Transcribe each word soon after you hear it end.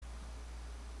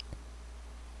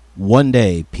One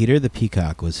day, Peter the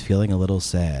Peacock was feeling a little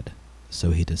sad,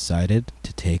 so he decided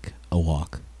to take a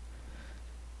walk.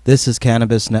 This is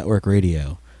Cannabis Network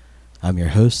Radio. I'm your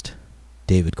host,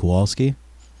 David Kowalski.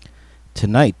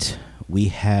 Tonight, we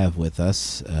have with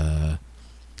us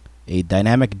a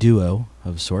dynamic duo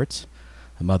of sorts,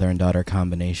 a mother and daughter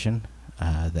combination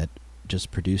that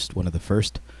just produced one of the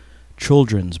first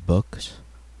children's books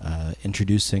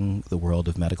introducing the world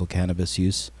of medical cannabis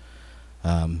use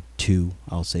to,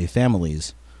 I'll say,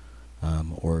 families,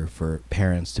 or for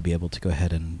parents to be able to go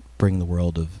ahead and bring the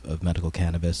world of medical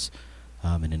cannabis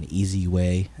in an easy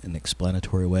way, an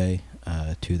explanatory way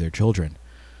to their children.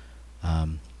 I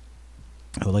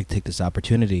would like to take this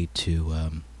opportunity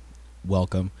to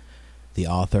welcome the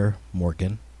author,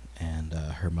 Morgan, and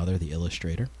her mother, the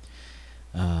illustrator,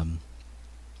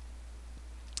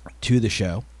 to the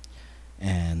show.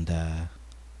 And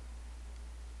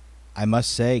I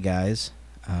must say, guys,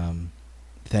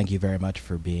 thank you very much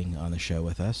for being on the show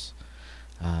with us.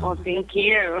 Well, thank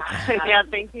you. Yeah,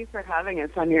 thank you for having us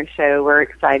on your show. We're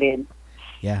excited.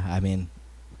 Yeah, I mean,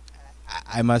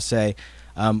 I must say,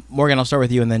 Morgan, I'll start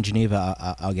with you, and then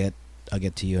Geneva, I'll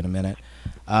get to you in a minute.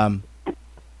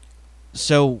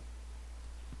 So,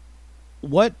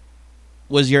 what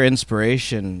was your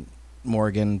inspiration,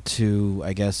 Morgan, to,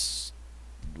 I guess,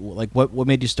 like what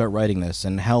made you start writing this,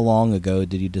 and how long ago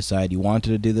did you decide you wanted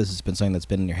to do this? It's been something that's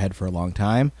been in your head for a long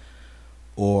time,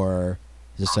 or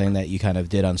is this something that you kind of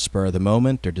did on spur of the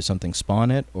moment, or did something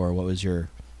spawn it, or what was your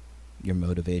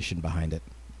motivation behind it?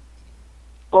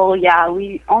 Well, yeah,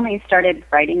 we only started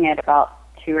writing it about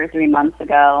 2 or 3 months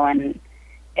ago, and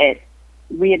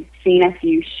we had seen a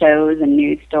few shows and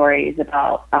news stories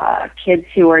about kids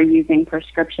who were using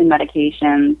prescription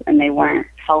medications, and they weren't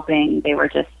helping. They were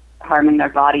just harming their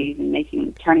bodies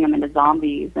and turning them into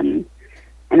zombies, and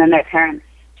then their parents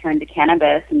turned to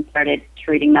cannabis and started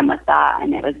treating them with that,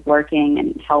 and it was working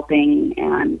and helping.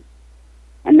 And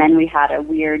then we had a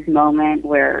weird moment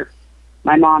where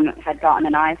my mom had gotten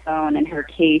an iPhone, and her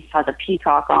case has a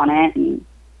peacock on it, and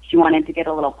she wanted to get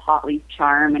a little pot leaf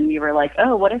charm, and we were like,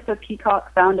 oh, what if a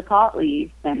peacock found a pot leaf?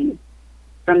 And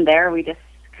from there we just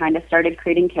kind of started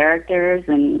creating characters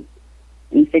and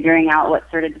figuring out what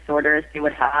sort of disorders they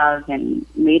would have, and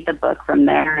made the book from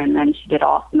there. And then she did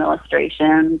awesome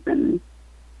illustrations, and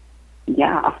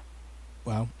yeah.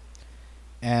 Wow.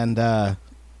 And I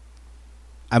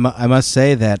must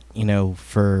say that,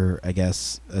 for, I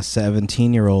guess, a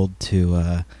 17-year-old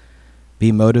to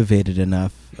be motivated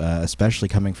enough, especially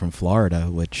coming from Florida,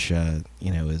 which,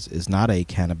 is not a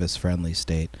cannabis-friendly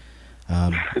state,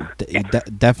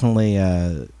 definitely,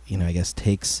 I guess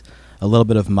takes a little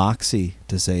bit of moxie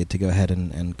to go ahead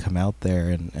and come out there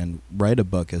and write a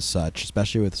book as such,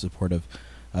 especially with the support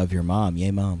of your mom. Yay,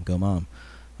 Mom. Go, Mom.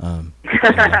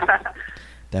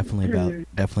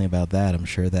 Definitely about that. I'm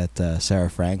sure that Sarah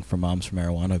Frank from Moms for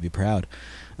Marijuana would be proud.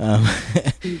 I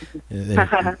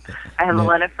have a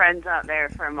lot of friends out there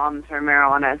from Moms for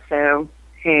Marijuana, so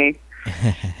hey.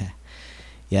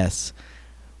 Yes.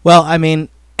 Well, I mean,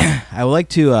 I would like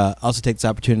to also take this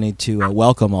opportunity to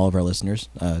welcome all of our listeners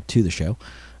to the show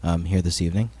here this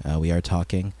evening. We are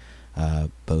talking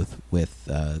both with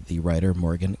the writer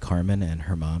Morgan Carmen and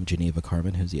her mom Geneva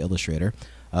Carmen, who's the illustrator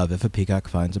of If a Peacock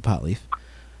Finds a Pot Leaf,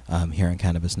 here on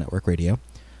Cannabis Network Radio.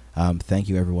 Thank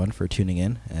you, everyone, for tuning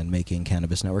in and making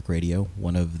Cannabis Network Radio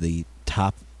one of the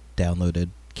top downloaded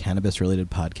cannabis-related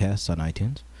podcasts on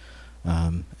iTunes,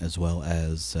 as well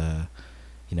as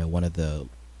one of the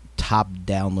top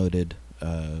downloaded,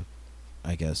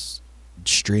 I guess,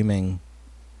 streaming,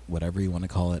 whatever you want to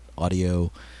call it,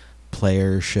 audio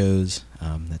player shows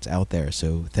that's out there.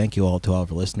 So thank you all to all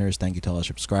of our listeners. Thank you to all our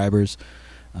subscribers.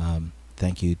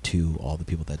 Thank you to all the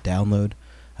people that download.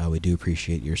 We do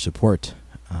appreciate your support.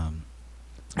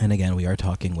 And again, we are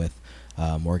talking with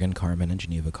Morgan Carmen and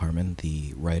Geneva Carmen,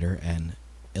 the writer and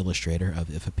illustrator of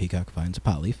If a Peacock Finds a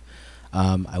Pot Leaf.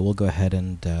 I will go ahead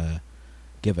and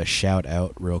give a shout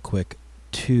out real quick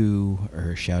to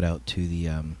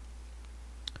the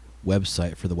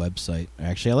website for the website.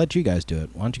 Actually, I'll let you guys do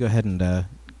it. Why don't you go ahead and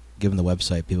give them the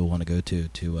website people want to go to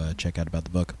check out about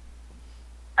the book?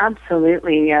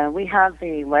 Absolutely. We have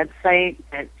a website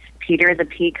that's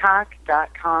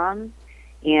peterthepeacock.com.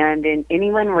 And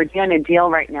we're doing a deal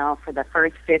right now for the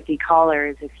first 50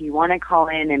 callers. If you want to call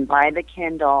in and buy the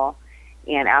Kindle,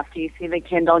 and after you see the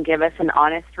Kindle, give us an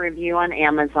honest review on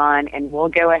Amazon, and we'll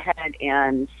go ahead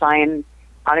and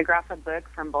autograph a book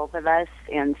from both of us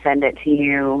and send it to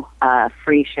you,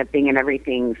 free shipping and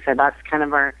everything. So that's kind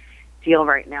of our deal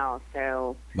right now.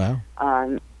 So, wow.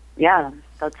 Yeah,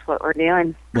 that's what we're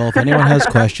doing. Well, if anyone has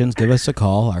questions, give us a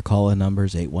call. Our call-in number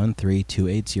is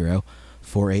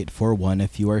 813-280-4841.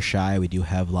 If you are shy, we do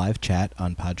have live chat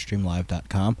on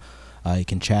podstreamlive.com. You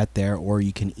can chat there, or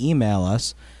you can email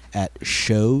us at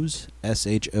shows,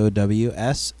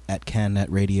 SHOWS, at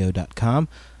cannetradio.com.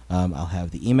 I'll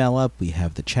have the email up. We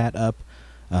have the chat up.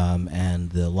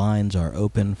 And the lines are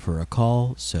open for a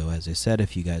call. So as I said,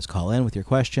 if you guys call in with your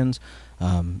questions,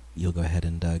 you'll go ahead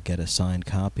and get a signed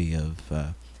copy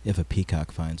of If a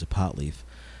Peacock Finds a Pot Leaf.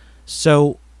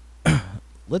 So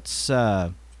let's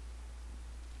talk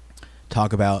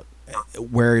about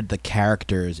where the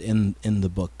characters in the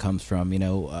book comes from.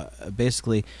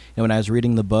 Basically, when I was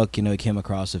reading the book, I came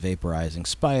across a vaporizing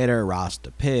spider,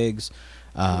 Rasta pigs.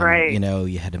 Right.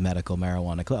 You had a medical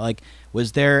marijuana. Like,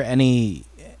 was there any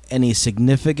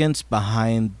significance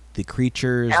behind the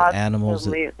creatures, animals?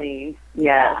 Absolutely.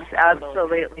 Yes,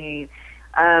 absolutely.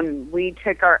 We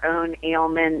took our own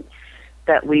ailments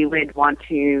that we would want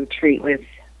to treat with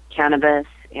cannabis,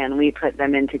 and we put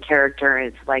them into character.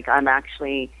 It's like, I'm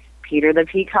actually Peter the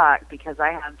Peacock because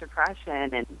I have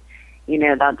depression, and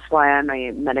that's why I'm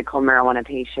a medical marijuana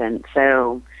patient.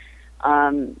 So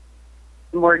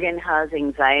Morgan has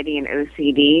anxiety and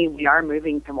OCD. We are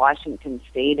moving to Washington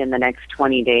State in the next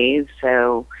 20 days,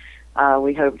 so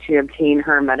we hope to obtain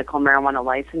her medical marijuana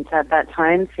license at that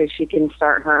time so she can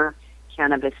start her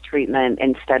cannabis treatment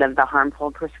instead of the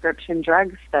harmful prescription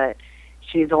drugs that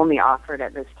she's only offered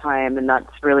at this time. And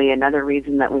that's really another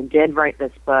reason that we did write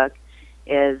this book,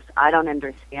 is I don't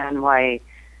understand why,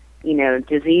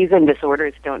 disease and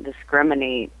disorders don't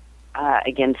discriminate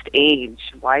against age.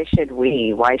 Why should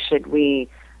we? Why should we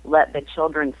let the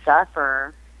children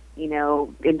suffer,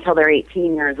 until they're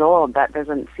 18 years old? That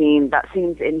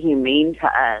seems inhumane to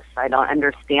us. I don't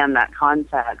understand that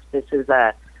concept. This is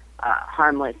a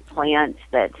harmless plant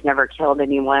that's never killed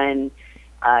anyone.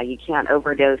 You can't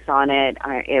overdose on it.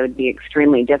 It would be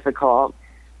extremely difficult.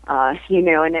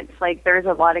 And it's like there's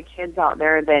a lot of kids out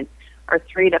there that are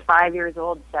 3 to 5 years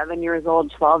old, 7 years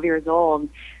old, 12 years old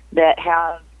that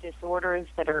have disorders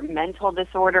that are mental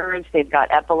disorders. They've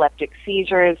got epileptic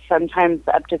seizures, sometimes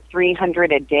up to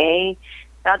 300 a day.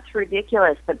 That's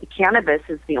ridiculous, but the cannabis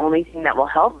is the only thing that will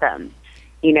help them.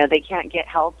 They can't get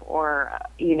help or,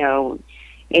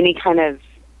 any kind of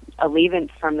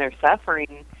alleviance from their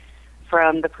suffering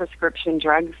from the prescription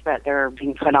drugs that they're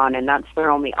being put on, and that's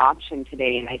their only option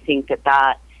today. And I think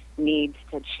that needs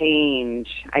to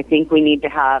change. I think we need to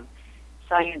have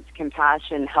science,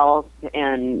 compassion, health,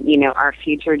 and, our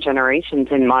future generations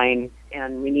in mind.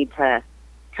 And we need to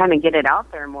kind of get it out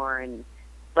there more and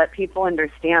let people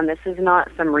understand this is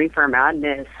not some reefer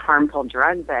madness, harmful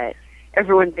drug that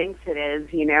everyone thinks it is.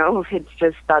 It's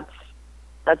just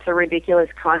that's a ridiculous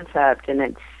concept,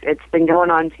 and it's been going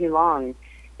on too long.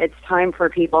 It's time for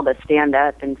people to stand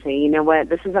up and say, you know what,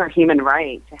 this is our human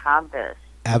right to have this.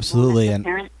 Absolutely. It's the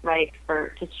parents' right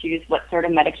to choose what sort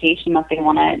of medication that they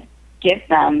want to give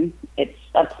them. It's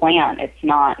a plant. It's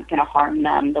not going to harm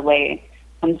them the way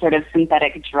some sort of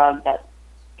synthetic drug that's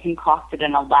concocted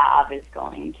in a lab is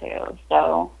going to.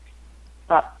 So,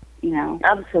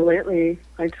 Absolutely.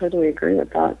 I totally agree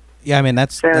with that. Yeah, I mean,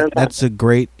 that's a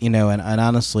great, and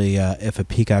honestly, If a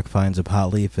Peacock Finds a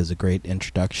Pot Leaf is a great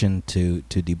introduction to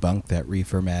debunk that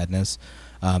reefer madness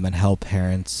and help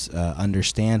parents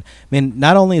understand. I mean,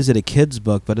 not only is it a kid's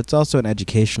book, but it's also an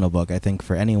educational book, I think,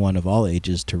 for anyone of all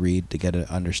ages to read to get an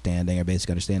understanding, a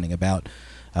basic understanding about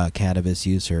cannabis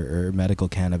use or medical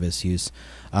cannabis use.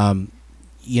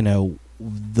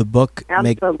 The book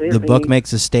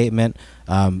makes a statement.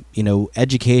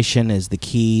 Education is the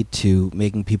key to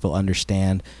making people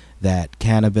understand that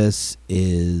cannabis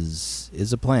is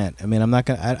a plant. I mean,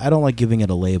 I don't like giving it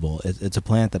a label. It's a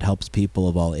plant that helps people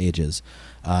of all ages.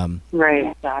 Right,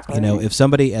 exactly. If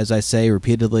somebody, as I say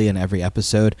repeatedly in every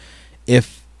episode,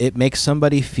 if it makes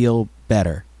somebody feel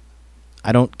better,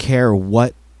 I don't care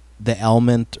what the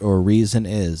ailment or reason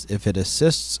is. If it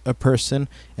assists a person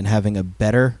in having a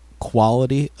better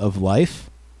quality of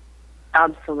life,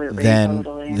 absolutely,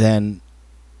 then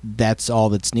that's all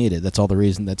that's needed. That's all the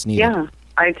reason that's needed. Yeah,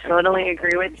 I totally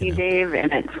agree with you, Dave.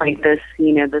 And it's like this,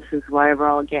 this is why we're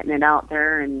all getting it out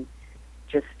there and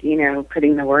just,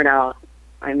 putting the word out.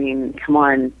 I mean, come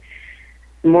on.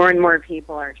 More and more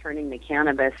people are turning to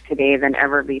cannabis today than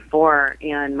ever before.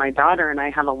 And my daughter and I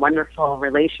have a wonderful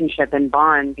relationship and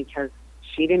bond because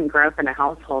she didn't grow up in a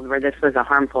household where this was a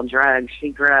harmful drug. She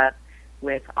grew up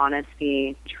with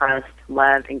honesty, trust,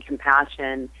 love, and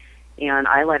compassion. And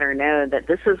I let her know that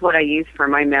this is what I use for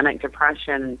my manic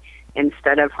depression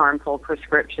instead of harmful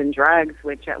prescription drugs,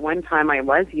 which at one time I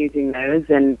was using those,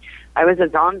 and I was a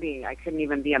zombie. I couldn't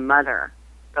even be a mother.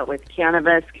 But with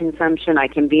cannabis consumption, I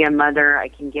can be a mother. I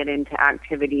can get into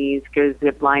activities, go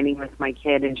zip lining with my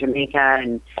kid in Jamaica,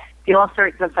 and do all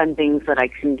sorts of fun things that I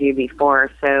couldn't do before.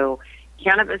 So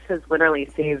cannabis has literally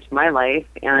saved my life.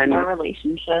 And our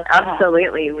relationship.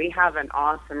 Absolutely. We have an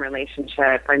awesome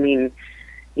relationship. I mean,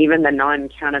 even the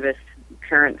non-cannabis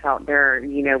parents out there,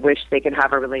 wish they could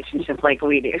have a relationship like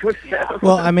we do. So.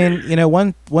 Well, I mean,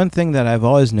 one thing that I've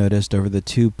always noticed over the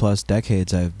 2+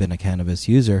 decades I've been a cannabis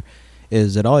user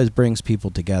is it always brings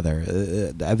people together.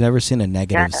 I've never seen a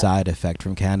negative side effect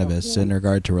from cannabis in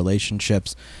regard to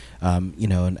relationships. And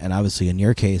obviously in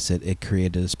your case, it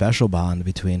created a special bond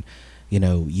between,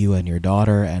 you and your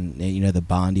daughter, and the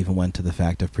bond even went to the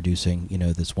fact of producing,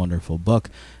 this wonderful book,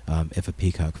 If a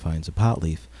Peacock Finds a Pot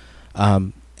Leaf.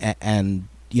 I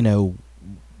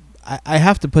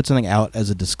have to put something out as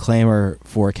a disclaimer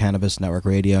for Cannabis Network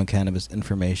Radio and Cannabis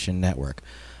Information Network.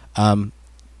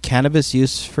 Cannabis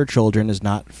use for children is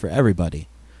not for everybody.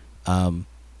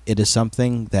 It is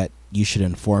something that you should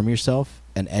inform yourself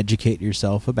and educate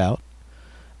yourself about.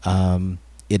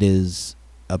 It is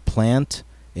a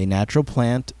natural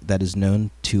plant that is known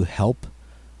to help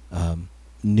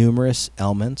numerous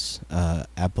ailments,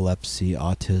 epilepsy,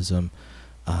 autism,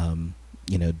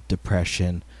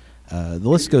 depression. The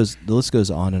list goes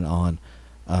on and on.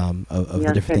 Of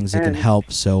the different things that can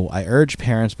help. So I urge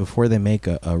parents, before they make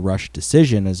a rush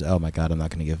decision as, oh my God, I'm not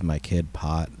going to give my kid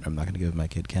pot, I'm not going to give my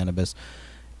kid cannabis,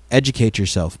 educate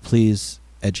yourself. Please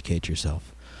educate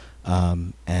yourself.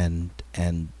 And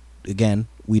again,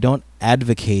 we don't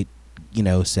advocate,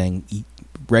 saying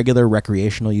regular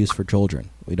recreational use for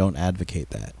children. We don't advocate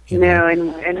that. No,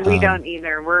 and we don't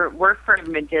either. We're for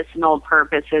medicinal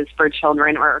purposes for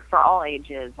children or for all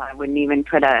ages. I wouldn't even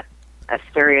put a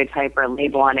stereotype or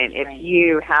label on it. If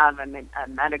you have a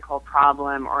medical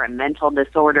problem or a mental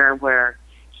disorder where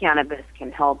cannabis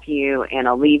can help you and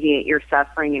alleviate your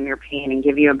suffering and your pain and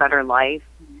give you a better life,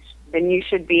 then you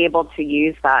should be able to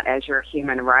use that as your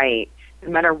human right, no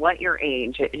matter what your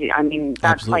age. I mean,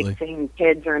 that's Absolutely. Like saying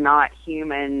kids are not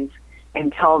humans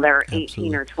until they're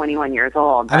 18 or 21 years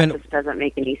old. That just doesn't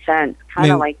make any sense. Kind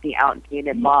of like the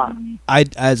outdated law.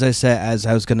 As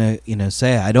I was going to,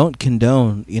 say, I don't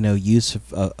condone, use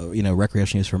of,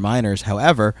 recreational use for minors.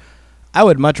 However, I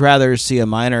would much rather see a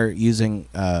minor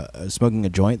smoking a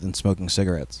joint than smoking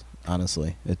cigarettes.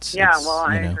 Honestly,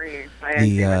 I agree. I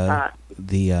agree with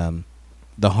that.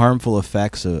 The harmful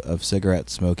effects of cigarette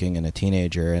smoking in a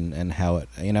teenager and how it,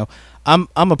 I'm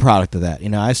a product of that.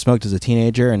 I smoked as a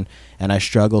teenager and I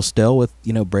struggle still with,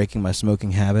 breaking my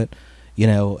smoking habit,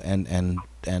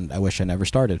 and I wish I never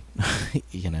started,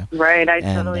 Right. I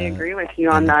totally agree with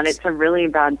you on that. It's a really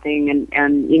bad thing.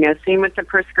 And same with the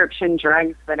prescription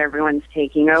drugs that everyone's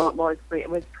taking. Oh, well, it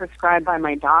was prescribed by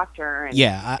my doctor. And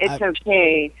it's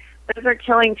okay. Those are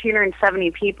killing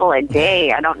 270 people a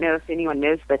day. I don't know if anyone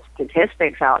knows the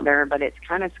statistics out there, but it's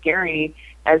kind of scary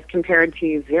as compared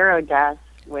to 0 deaths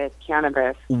with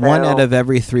cannabis. One out of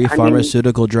every 3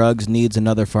 pharmaceutical drugs needs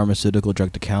another pharmaceutical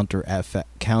drug to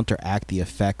counteract the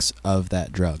effects of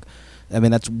that drug. I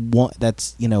mean, that's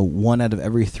one out of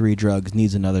every 3 drugs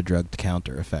needs another drug to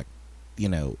counter effect.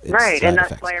 Right, and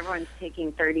that's why everyone's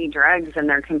taking 30 drugs and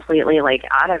they're completely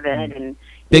out of it. And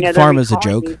Big Pharma's a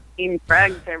joke.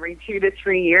 Drugs every 2 to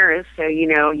 3 years, so you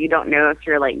don't know if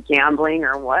you're gambling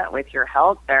or what with your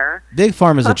health there. Big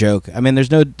Pharma's a joke. I mean,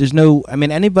 there's no. I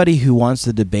mean, anybody who wants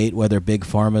to debate whether Big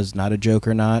Pharma's not a joke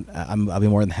or not, I'll be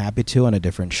more than happy to on a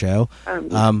different show.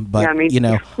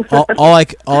 But all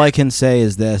I can say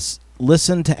is this: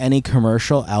 listen to any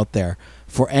commercial out there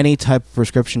for any type of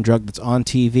prescription drug that's on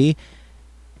TV.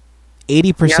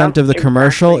 80% of the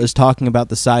commercial is talking about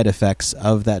the side effects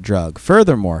of that drug.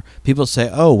 Furthermore, people say,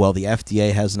 oh, well, the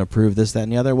FDA hasn't approved this, that,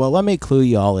 and the other. Well, let me clue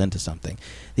you all into something.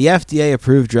 The FDA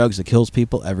approved drugs that kills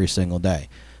people every single day.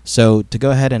 So to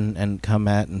go ahead and come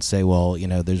at and say, well,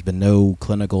 there's been no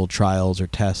clinical trials or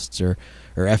tests or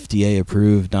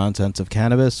FDA-approved nonsense of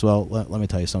cannabis, well, let me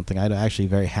tell you something. I'm actually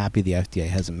very happy the FDA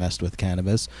hasn't messed with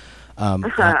cannabis,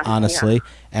 honestly. Yeah.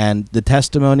 And the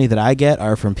testimony that I get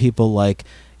are from people like,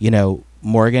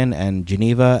 Morgan and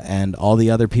Geneva and all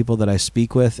the other people that I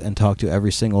speak with and talk to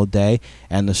every single day,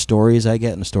 and the stories I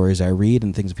get and the stories I read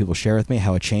and things that people share with me,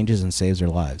 how it changes and saves their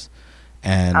lives.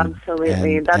 And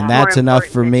absolutely, and that's enough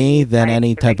for me than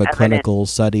any type of clinical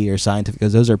study or scientific,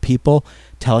 because those are people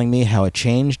telling me how it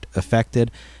changed,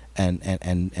 affected,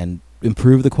 and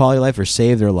improved the quality of life or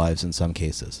saved their lives in some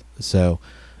cases. So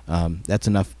that's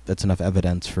enough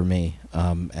evidence for me.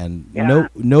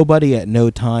 Nobody at no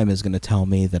time is going to tell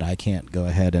me that I can't go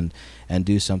ahead and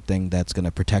do something that's going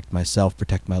to protect myself,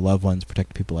 protect my loved ones,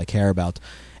 protect the people I care about,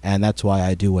 and that's why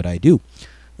I do what I do.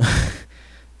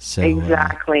 So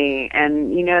Exactly.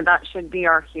 And, that should be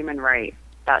our human right.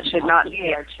 That should not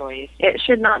be our choice. It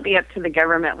should not be up to the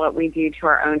government what we do to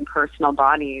our own personal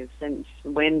bodies. Since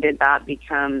when did that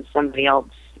become somebody else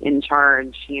in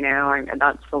charge? And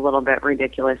that's a little bit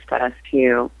ridiculous to us,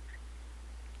 too.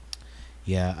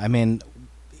 Yeah, I mean,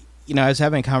 I was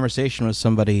having a conversation with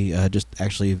somebody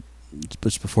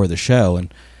just before the show,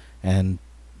 and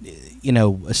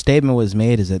a statement was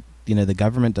made is that the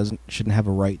government shouldn't have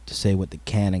a right to say what they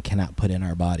can and cannot put in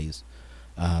our bodies.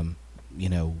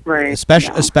 Right.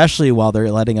 Especially while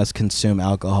they're letting us consume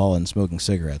alcohol and smoking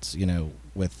cigarettes.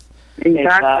 With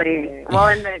exactly. Well,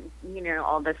 and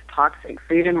all this toxic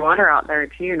food and water out there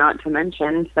too, not to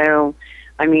mention. So,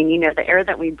 I mean, the air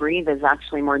that we breathe is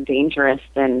actually more dangerous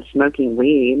than smoking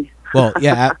weed. Well,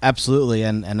 yeah, absolutely,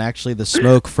 and actually, the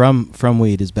smoke from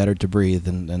weed is better to breathe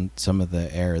than some of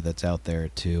the air that's out there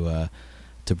to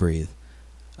breathe.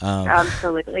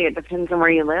 Absolutely, it depends on where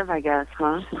you live, I guess,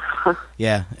 huh?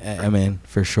 Yeah, I mean,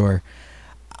 for sure.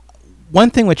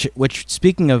 One thing which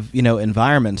speaking of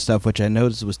environment and stuff, which I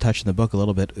noticed was touched in the book a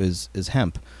little bit, is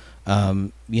hemp.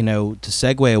 To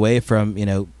segue away from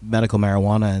medical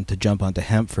marijuana and to jump onto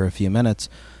hemp for a few minutes.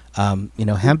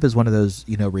 Hemp is one of those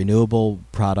renewable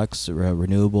products, or a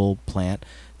renewable plant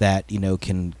that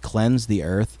can cleanse the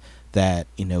earth, that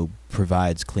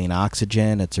provides clean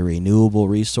oxygen. It's a renewable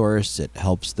resource. It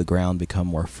helps the ground become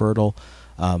more fertile,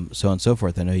 so on and so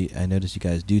forth. I noticed you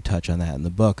guys do touch on that in the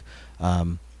book.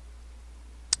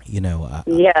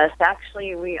 Yes,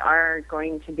 actually, we are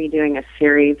going to be doing a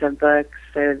series of books.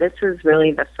 So this is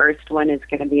really the first one. Is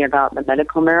going to be about the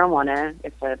medical marijuana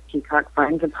if a peacock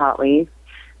finds a pot leaf.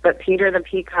 But Peter the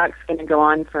Peacock's going to go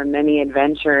on for many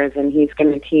adventures, and he's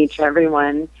going to teach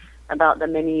everyone about the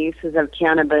many uses of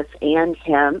cannabis and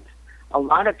hemp. A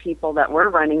lot of people that we're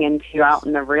running into out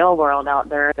in the real world out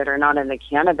there that are not in the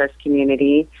cannabis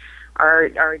community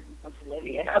are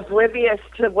oblivious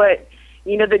to what,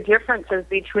 the differences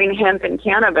between hemp and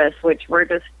cannabis, which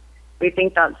we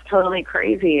think that's totally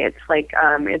crazy. It's like,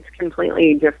 it's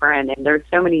completely different, and there's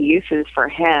so many uses for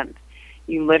hemp.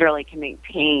 You literally can make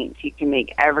paint, you can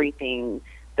make everything,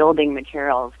 building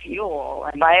materials, fuel,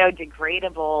 and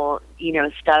biodegradable,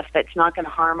 stuff that's not going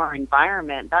to harm our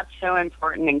environment. That's so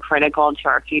important and critical to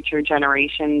our future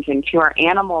generations and to our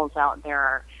animals out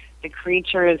there, the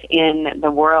creatures in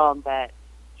the world that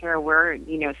here we're,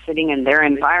 sitting in their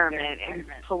environment and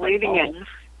polluting it.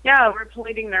 Yeah, we're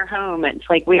polluting their home. It's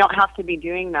like we don't have to be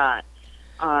doing that.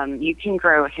 You can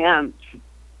grow hemp.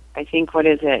 I think,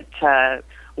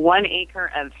 1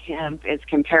 acre of hemp is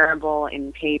comparable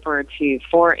in paper to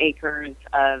 4 acres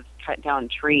of cut down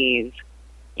trees,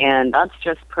 and that's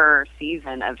just per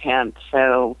season of hemp.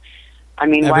 So, I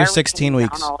mean, every 16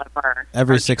 weeks.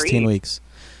 Every 16 weeks,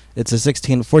 it's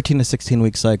a 14 to 16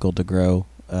 week cycle to grow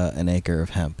an acre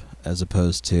of hemp, as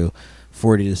opposed to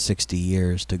 40 to 60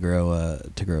 years to grow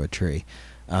a tree.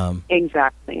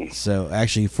 Exactly. So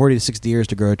actually 40 to 60 years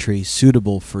to grow a tree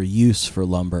suitable for use for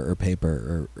lumber or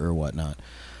paper or whatnot.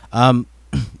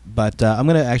 But I'm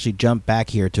going to actually jump back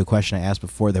here to a question I asked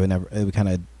before that we kind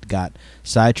of got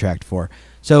sidetracked for.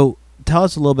 So tell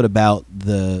us a little bit about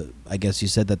I guess you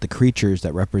said that the creatures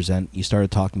that represent, you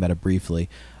started talking about it briefly,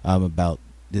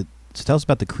 so tell us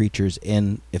about the creatures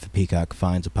in If a Peacock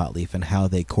Finds a Pot Leaf and how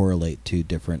they correlate to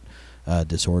different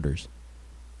disorders.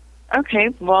 Okay,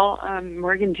 well,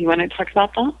 Morgan, do you want to talk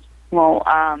about that? Well,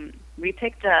 we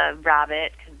picked a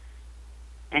rabbit,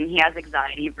 and he has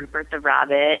anxiety, Rupert the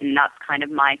rabbit, and that's kind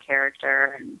of my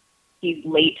character. And he's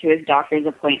late to his doctor's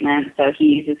appointment, so he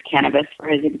uses cannabis for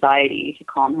his anxiety to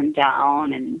calm him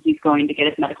down, and he's going to get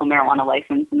his medical marijuana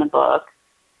license in the book.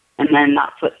 And then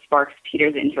that's what sparks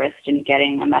Peter's interest in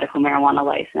getting a medical marijuana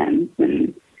license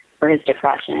and for his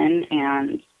depression.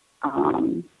 And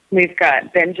we've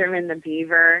got Benjamin the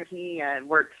beaver. He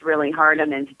works really hard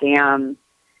on his dam.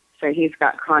 So he's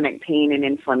got chronic pain and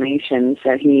inflammation,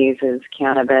 so he uses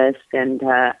cannabis and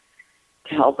to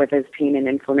help with his pain and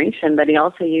inflammation. But he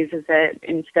also uses it,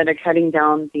 instead of cutting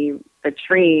down the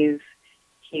trees,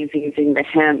 he's using the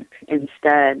hemp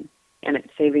instead, and it's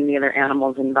saving the other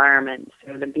animals' environment.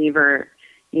 So the beaver,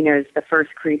 is the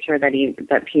first creature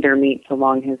that Peter meets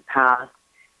along his path.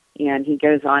 And he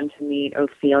goes on to meet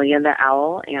Ophelia the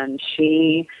owl, and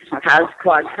she has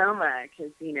glaucoma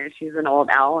because, she's an old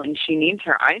owl and she needs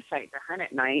her eyesight to hunt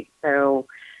at night. So,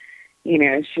 she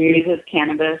uses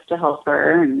cannabis to help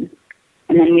her. And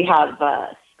then we have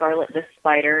Scarlet the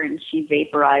spider, and she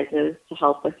vaporizes to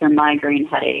help with her migraine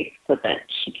headache so that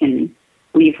she can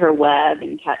weave her web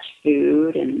and catch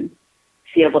food and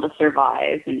be able to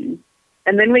survive. And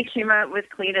And then we came up with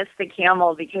Cletus the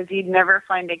camel because you'd never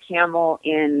find a camel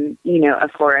in, you know, a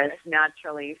forest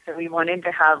naturally. So we wanted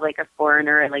to have like a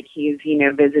foreigner, like he's, you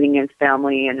know, visiting his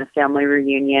family and a family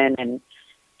reunion, and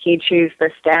he chews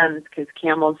the stems because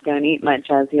camels don't eat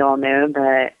much, as you all know,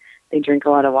 but they drink a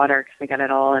lot of water because they got it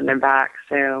all in their back.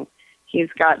 So he's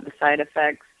got the side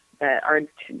effects that are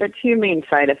the two main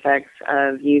side effects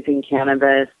of using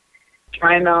cannabis: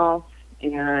 dry mouth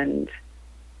and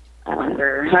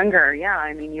hunger. Yeah,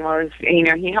 I mean, you always, you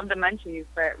know, he had the munchies,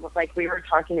 but like we were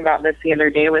talking about this the other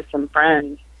day with some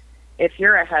friends. If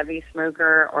you're a heavy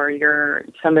smoker or you're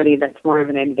somebody that's more of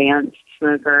an advanced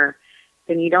smoker,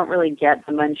 then you don't really get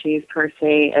the munchies per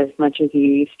se as much as you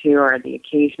used to, or the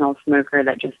occasional smoker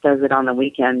that just does it on the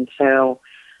weekend. So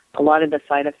a lot of the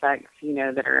side effects, you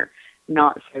know, that are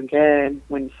not so good,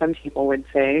 when some people would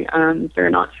say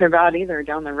they're not so bad either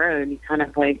down the road, you kind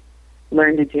of like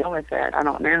learn to deal with it. I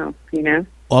don't know, you know?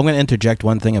 Well, I'm going to interject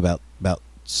one thing about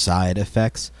side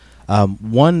effects.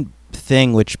 One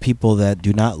thing which people that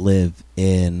do not live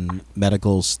in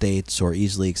medical states or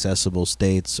easily accessible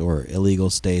states or illegal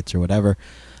states or whatever,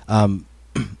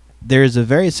 there is a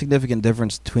very significant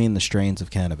difference between the strains of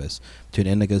cannabis, between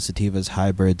indica, sativas,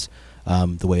 hybrids,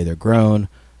 the way they're grown,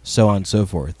 so on and so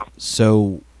forth.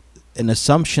 So an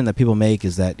assumption that people make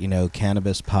is that, you know,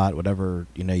 cannabis, pot, whatever,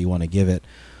 you know, you want to give it,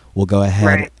 will go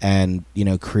ahead and, you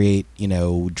know, create, you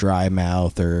know, dry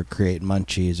mouth or create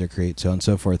munchies or create so on and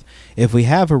so forth. If we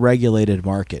have a regulated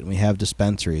market and we have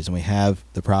dispensaries and we have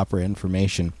the proper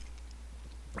information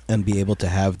and be able to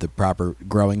have the proper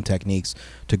growing techniques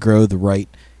to grow the right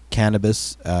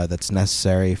cannabis that's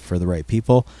necessary for the right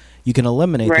people, you can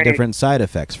eliminate the different side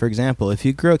effects. For example, if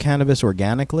you grow cannabis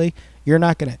organically, you're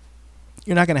not going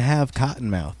to have cotton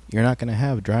mouth. You're not going to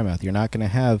have dry mouth. You're not going to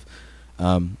have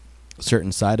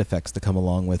certain side effects that come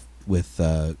along with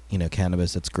you know,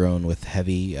 cannabis that's grown with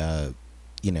heavy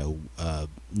you know,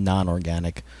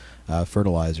 non-organic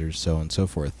fertilizers, so on and so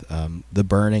forth. The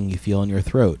burning you feel in your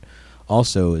throat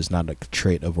also is not a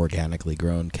trait of organically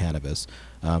grown cannabis.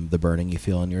 The burning you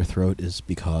feel in your throat is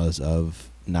because of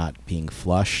not being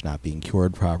flush, not being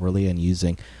cured properly, and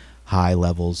using high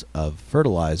levels of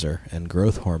fertilizer and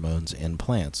growth hormones in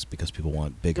plants because people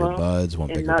want bigger buds,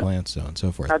 want bigger plants, so on and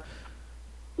so forth.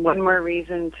 One more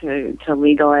reason to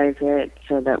legalize it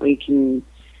so that we can,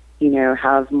 you know,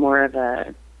 have more of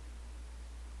an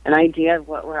idea of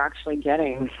what we're actually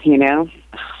getting, you know.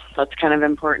 That's kind of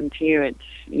important too. It's,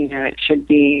 you know, it should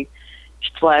be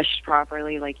fleshed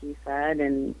properly, like you said,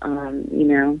 and you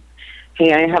know,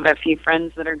 hey, I have a few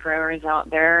friends that are growers out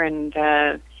there, and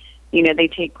you know, they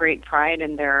take great pride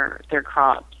in their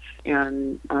crops,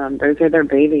 and those are their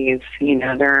babies, you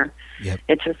know.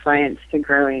 It's a science to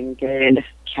growing good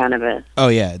cannabis. Oh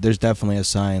yeah, there's definitely a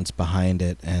science behind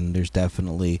it, and there's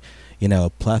definitely, you know, a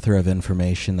plethora of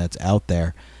information that's out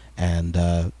there. And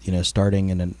you know, starting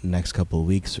in the next couple of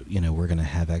weeks, you know, we're going to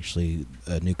have actually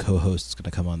a new co-host that's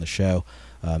going to come on the show,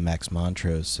 Max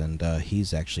Montrose, and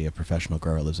he's actually a professional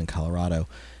grower, lives in Colorado,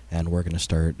 and we're going to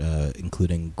start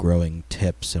including growing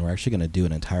tips, and we're actually going to do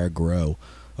an entire grow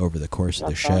over the course of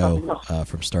the show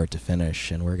from start to finish,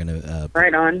 and we're going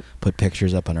to put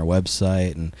pictures up on our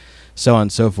website and so on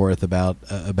and so forth about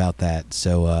that.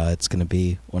 So it's going to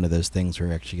be one of those things where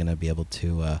we're actually going to be able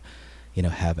to you know,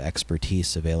 have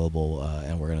expertise available,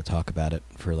 and we're going to talk about it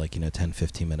for like, you know,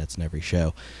 10-15 minutes in every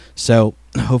show. So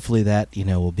hopefully that, you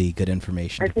know, will be good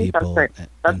information to people.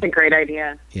 That's a great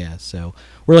idea. Yeah, so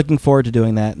we're looking forward to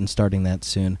doing that and starting that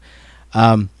soon.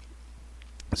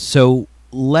 So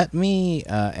let me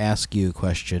ask you a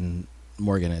question,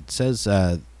 Morgan. It says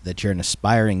that you're an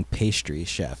aspiring pastry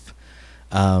chef.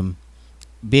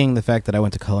 Being the fact that I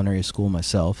went to culinary school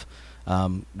myself,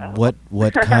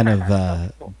 what kind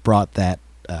of brought that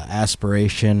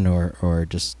aspiration, or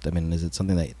just, I mean, is it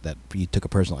something that you took a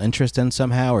personal interest in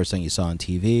somehow, or something you saw on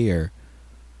TV, or?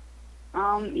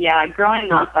 Yeah,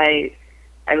 growing up, I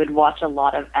would watch a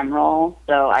lot of Emerald,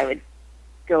 so I would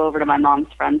go over to my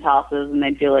mom's friends' houses, and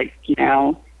they'd be like, you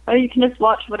know, oh, you can just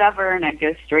watch whatever, and I'd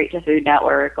go straight to Food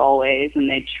Network always, and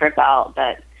they'd trip out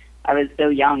that I was so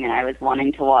young and I was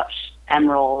wanting to watch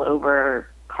Emerald over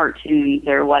cartoons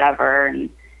or whatever, and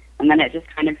then it just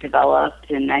kind of developed,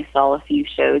 and I saw a few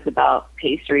shows about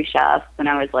pastry chefs, and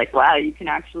I was like, wow, you can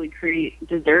actually create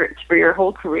desserts for your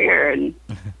whole career. And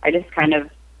I just kind of,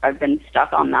 I've been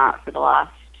stuck on that for the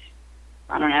last,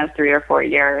 I don't know, 3 or 4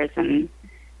 years, and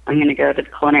I'm going to go to the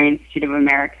Culinary Institute of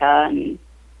America and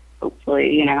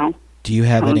hopefully, you know, do you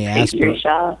have any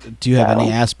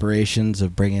any aspirations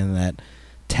of bringing that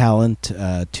talent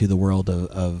to the world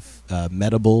of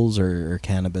medibles or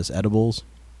cannabis edibles?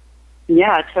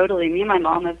 Yeah, totally. Me and my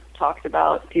mom have talked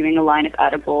about doing a line of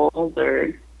edibles,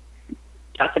 or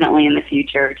definitely in the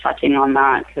future touching on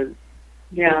that, because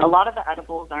a lot of the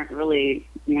edibles aren't really,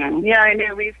 Yeah, I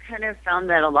know. We've kind of found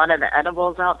that a lot of the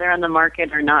edibles out there on the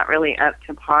market are not really up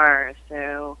to par.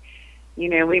 So,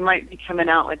 we might be coming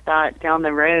out with that down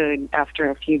the road after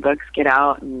a few books get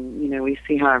out, and, we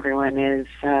see how everyone is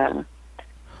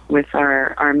with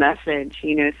our message.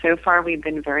 So far we've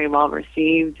been very well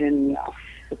received, and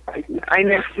I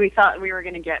know we thought we were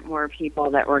going to get more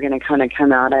people that were going to kind of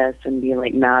come at us and be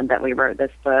like mad that we wrote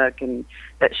this book and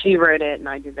that she wrote it and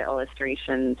I did the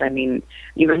illustrations. I mean,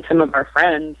 even some of our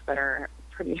friends that are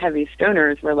pretty heavy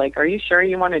stoners were like, "Are you sure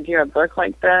you want to do a book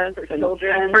like this for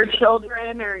children? Or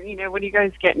what are you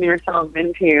guys getting yourselves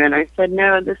into?" And I said,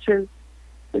 "No, this is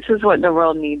what the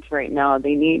world needs right now.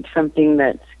 They need something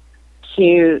that's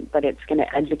cute, but it's going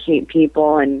to educate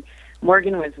people." And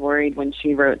Morgan was worried when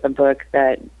she wrote the book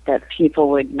that people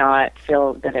would not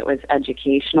feel that it was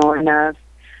educational enough.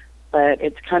 But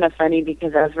it's kind of funny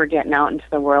because as we're getting out into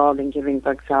the world and giving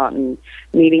books out and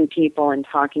meeting people and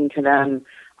talking to them,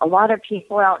 a lot of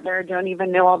people out there don't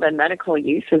even know all the medical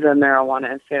uses of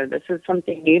marijuana. So this is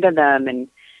something new to them. And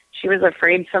she was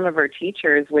afraid some of her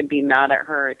teachers would be mad at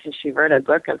her because she wrote a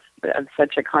book of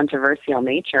such a controversial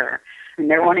nature. And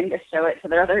they're wanting to show it to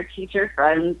their other teacher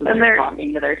friends, and they're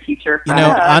talking to their teacher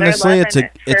friends. Honestly, it's a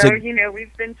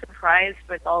we've been surprised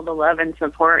with all the love and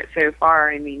support so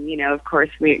far. I mean, of course,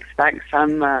 we expect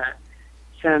some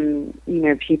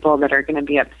people that are going to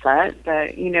be upset, but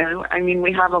I mean,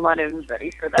 we have a lot of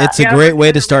ready for that. It's a great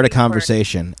way to start a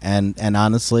conversation, and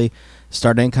honestly,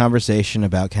 starting a conversation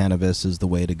about cannabis is the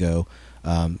way to go.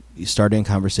 Starting a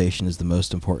conversation is the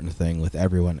most important thing with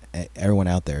everyone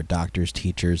out there: doctors,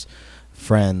 teachers,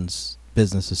 friends,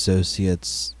 business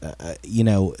associates.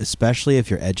 Especially if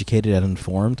you're educated and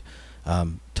informed,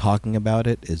 talking about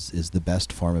it is the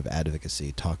best form of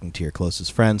advocacy. Talking to your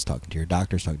closest friends, talking to your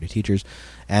doctors, talking to your teachers,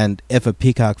 and if a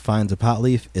peacock finds a pot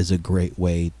leaf is a great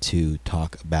way to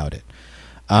talk about it.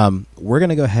 We're going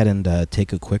to go ahead and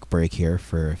take a quick break here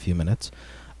for a few minutes.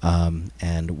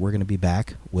 And we're going to be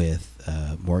back with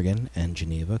Morgan and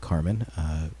Geneva Carmen,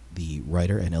 the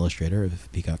writer and illustrator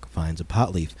of Peacock Finds a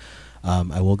Pot Leaf.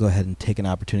 I will go ahead and take an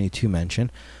opportunity to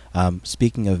mention,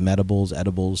 speaking of medibles,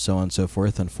 edibles, so on and so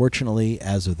forth, unfortunately,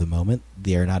 as of the moment,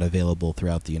 they are not available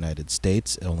throughout the United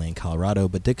States, only in Colorado,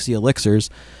 but Dixie Elixirs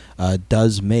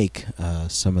does make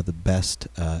some of the best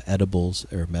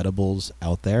edibles or medibles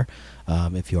out there.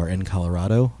 If you are in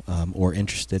Colorado or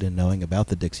interested in knowing about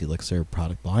the Dixie Elixir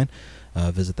product line,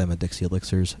 visit them at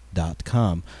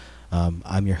dixieelixirs.com.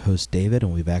 I'm your host, David,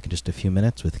 and we'll be back in just a few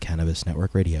minutes with Cannabis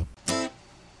Network Radio.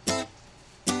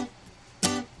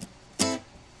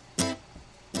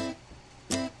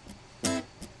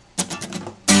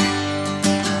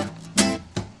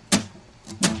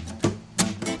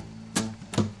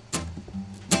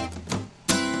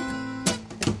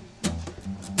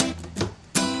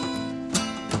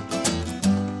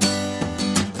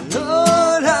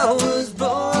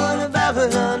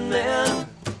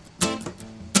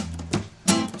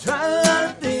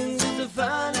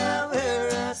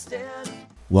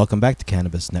 Welcome back to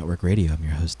Cannabis Network Radio. I'm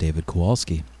your host, David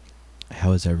Kowalski.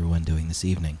 How is everyone doing this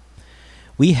evening?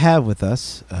 We have with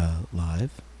us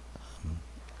live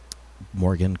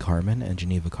Morgan Carmen and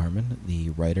Geneva Carmen, the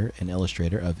writer and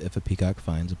illustrator of If a Peacock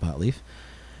Finds a Pot Leaf.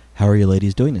 How are you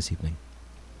ladies doing this evening?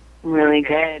 Really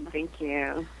good, thank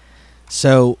you.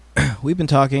 So, we've been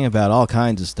talking about all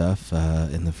kinds of stuff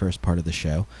in the first part of the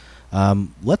show.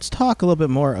 Let's talk a little bit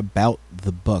more about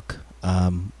the book.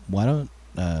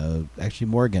 Actually,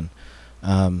 Morgan,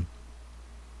 why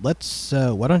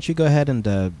don't you go ahead and,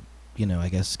 I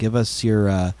guess give us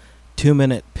your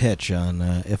 2-minute pitch on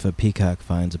If a Peacock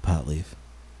Finds a Pot Leaf.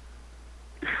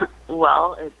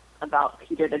 Well, it's about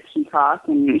Peter the Peacock,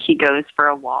 and he goes for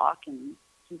a walk, and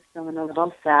he's feeling a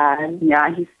little sad.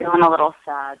 Yeah, he's feeling a little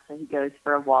sad, so he goes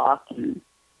for a walk, and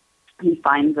he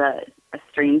finds a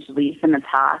strange leaf in the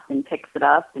path and picks it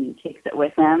up and takes it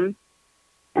with him.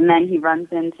 And then he runs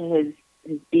into his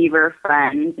beaver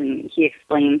friend, and he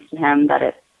explains to him that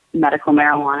it's medical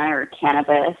marijuana or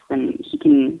cannabis, and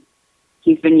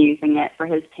he's been using it for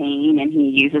his pain, and he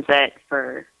uses it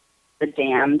for the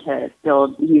dam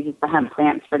he uses the hemp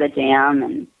plants for the dam,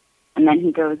 and then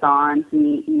he goes on to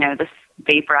meet, this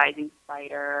vaporizing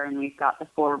spider, and we've got the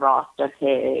 4 Rasta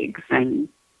pigs, and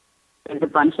there's a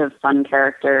bunch of fun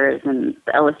characters and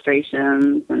the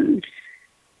illustrations, and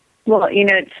well,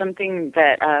 it's something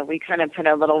that we kind of put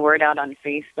a little word out on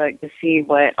Facebook to see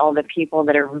what all the people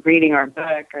that are reading our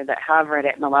book or that have read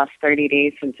it in the last 30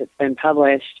 days since it's been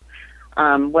published,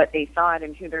 what they thought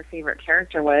and who their favorite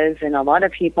character was. And a lot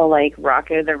of people like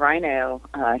Rocco the Rhino.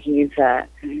 He's a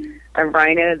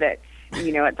rhino that's,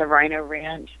 at the Rhino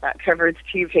Ranch. That covers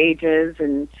 2 pages.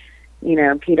 And,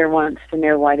 Peter wants to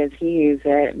know, why does he use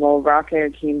it? Well, Rocco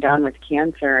came down with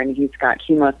cancer and he's got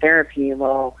chemotherapy.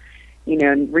 Well,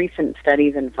 recent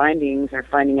studies and findings are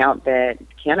finding out that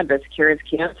cannabis cures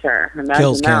cancer. Imagine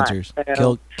kills that. cancers.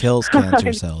 So, Kills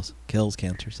cancer cells. Kills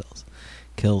cancer cells.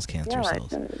 Kills cancer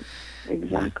cells.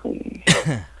 Exactly.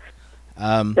 Yeah.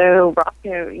 So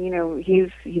Rocco,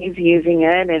 he's using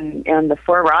it, and the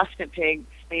 4 Rasta pigs,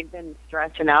 they've been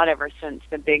stretching out ever since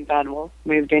the big bad wolf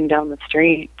moved in down the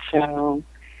street. So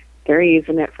they're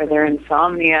using it for their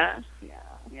insomnia.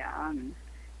 Yeah.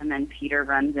 And then Peter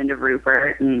runs into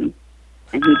Rupert, and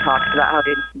he talks about how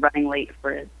he's running late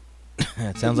for his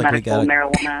It sounds like we got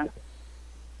marijuana.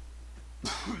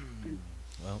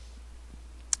 Well,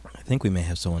 I think we may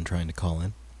have someone trying to call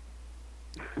in.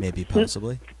 Maybe,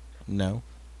 possibly. No.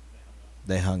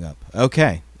 They hung up.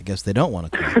 Okay. I guess they don't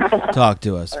want to talk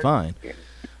to us. Fine.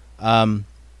 I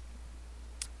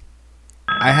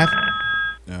have...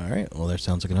 All right. Well, there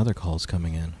sounds like another call's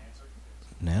coming in.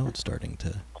 Now it's starting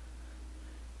to...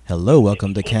 Hello.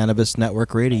 Welcome to Cannabis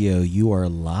Network Radio. You are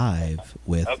live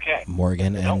with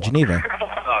Morgan and Geneva.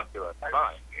 Talk to us.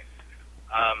 Fine.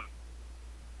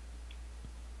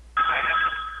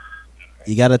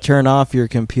 You got to turn off your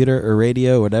computer or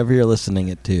radio, whatever you're listening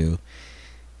it to,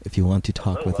 if you want to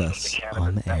talk with us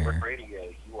on the air.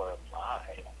 Radio, you are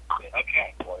live.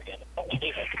 Okay, Morgan.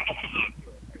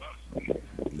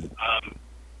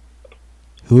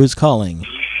 Who is calling? You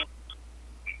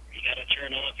got to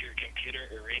turn off your computer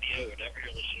or radio, whatever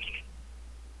you're listening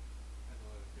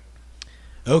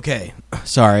to. Okay,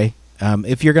 sorry.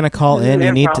 If you're going to call in,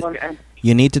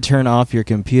 you need to turn off your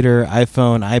computer,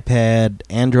 iPhone, iPad,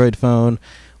 Android phone,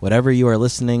 whatever you are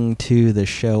listening to the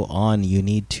show on. You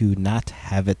need to not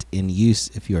have it in use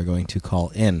if you are going to call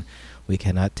in. We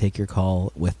cannot take your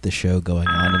call with the show going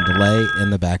on and delay in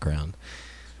the background.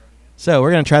 So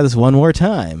we're going to try this one more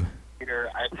time. Computer,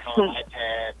 iPhone,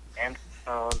 iPad, Android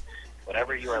phone,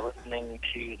 whatever you are listening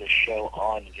to the show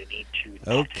on, you need to.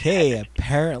 Okay,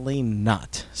 apparently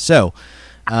not. So,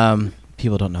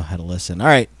 people don't know how to listen. All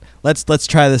right. Let's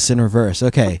try this in reverse.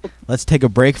 Okay, let's take a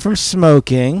break from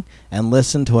smoking and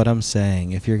listen to what I'm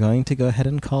saying. If you're going to go ahead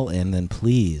and call in, then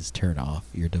please turn off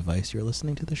your device you're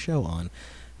listening to the show on.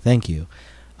 Thank you.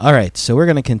 All right, so we're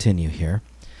going to continue here.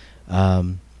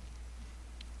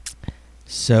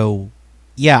 So,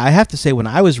 yeah, I have to say, when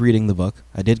I was reading the book,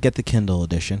 I did get the Kindle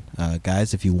edition.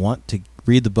 Guys, if you want to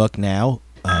read the book now,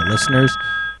 listeners,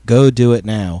 go do it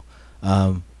now.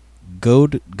 Go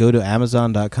to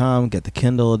Amazon.com, get the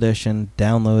Kindle edition,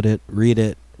 download it, read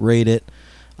it, rate it.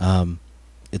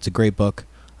 It's a great book.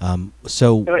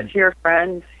 Show it to your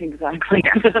friends, exactly.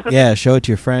 Yeah, show it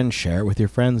to your friends, share it with your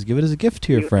friends, give it as a gift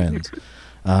to your friends.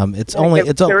 It's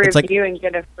like you and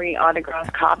get a free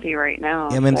autographed copy right now.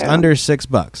 I mean, it's under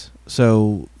 $6,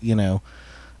 so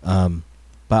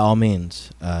by all means,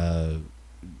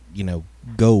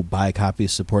 go buy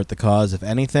copies, support the cause. If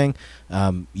anything,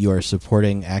 you are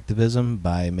supporting activism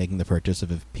by making the purchase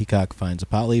of If Peacock Finds a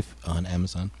Pot Leaf on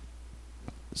Amazon.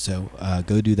 So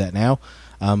go do that now.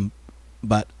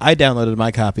 But I downloaded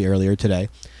my copy earlier today.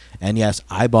 And yes,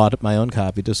 I bought my own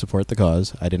copy to support the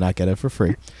cause. I did not get it for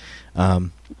free.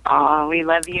 We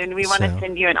love you, and we want to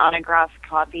send you an autographed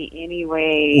copy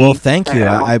anyway. Well, thank you.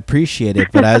 I appreciate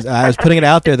it. But I was putting it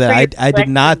out there that I did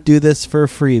not do this for a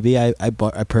freebie. I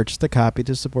purchased the copy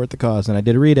to support the cause, and I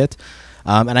did read it.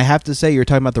 And I have to say, you were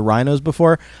talking about the rhinos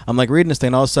before. I'm like reading this thing,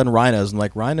 and all of a sudden rhinos. I'm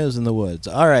like, rhinos in the woods.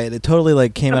 All right, it totally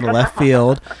came out of left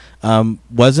field.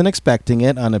 Wasn't expecting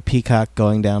it on a peacock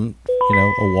going down,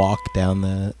 a walk down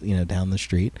the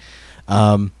street.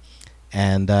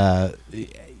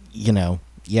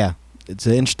 Yeah, it's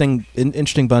an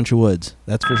interesting bunch of woods.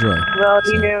 That's for sure.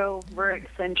 Well, we're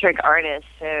eccentric artists,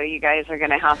 so you guys are going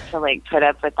to have to put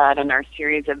up with that in our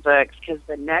series of books, because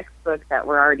the next book that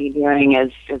we're already doing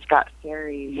has got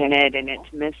fairies in it, and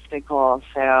it's mystical.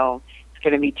 So it's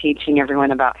going to be teaching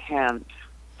everyone about hemp.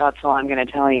 That's all I'm going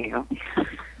to tell you.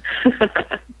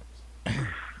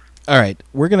 All right,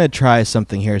 we're going to try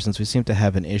something here since we seem to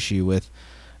have an issue with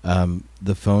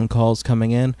the phone calls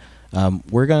coming in.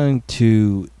 We're going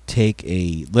to take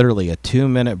literally a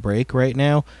 2-minute break right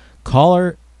now.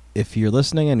 Caller, if you're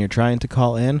listening and you're trying to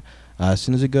call in, as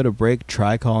soon as we go to break,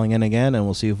 try calling in again, and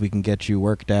we'll see if we can get you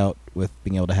worked out with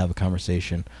being able to have a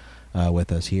conversation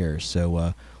with us here. So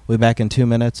we'll be back in 2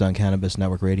 minutes on Cannabis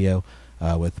Network Radio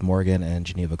with Morgan and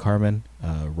Geneva Carmen,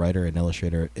 writer and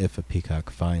illustrator If a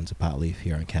Peacock Finds a Pot Leaf,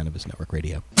 here on Cannabis Network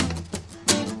Radio.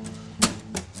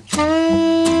 All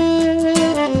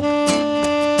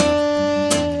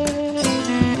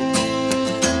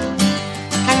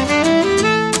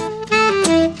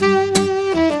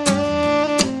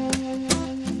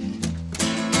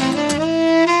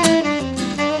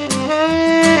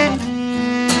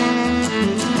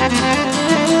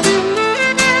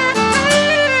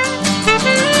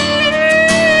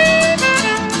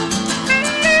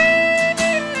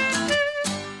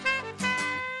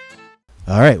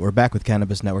right, we're back with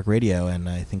Cannabis Network Radio, and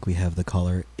I think we have the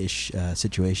caller-ish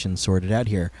situation sorted out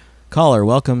here. Caller,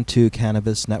 welcome to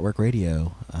Cannabis Network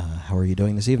Radio. How are you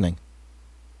doing this evening?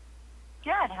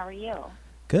 Good. How are you?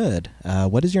 Good.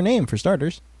 What is your name, for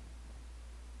starters?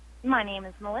 My name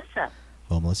is Melissa.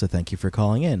 Well, Melissa, thank you for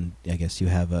calling in. I guess you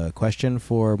have a question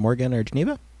for Morgan or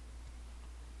Geneva?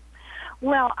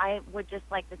 Well, I would just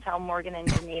like to tell Morgan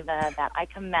and Geneva that I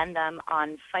commend them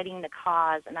on fighting the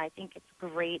cause, and I think it's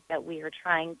great that we are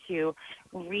trying to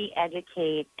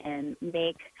re-educate and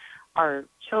make our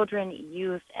children,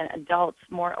 youth, and adults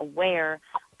more aware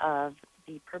of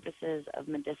the purposes of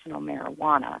medicinal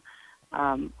marijuana.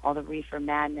 All the reefer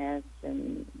madness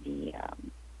and the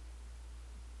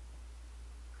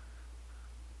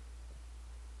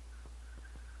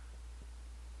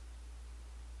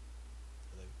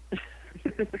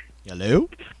Hello?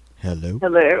 Hello?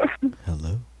 Hello.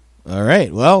 Hello? All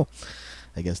right, well,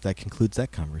 I guess that concludes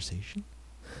that conversation.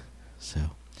 So,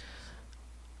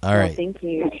 all right. Thank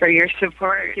you for your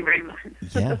support. Thank you very much.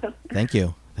 Yeah, thank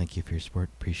you. Thank you for your support.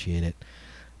 Appreciate it.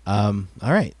 All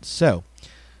right, so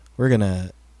we're going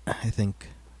to, I think,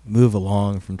 move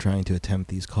along from trying to attempt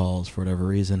these calls for whatever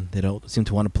reason. They don't seem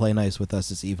to want to play nice with us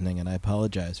this evening, and I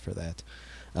apologize for that.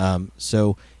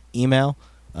 So email,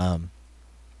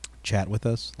 chat with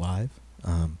us live,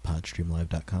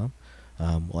 podstreamlive.com.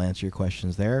 We'll answer your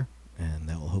questions there, and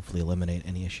that will hopefully eliminate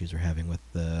any issues we're having with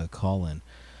the call-in.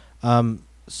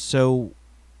 So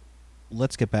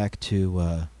let's get back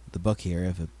to the book here.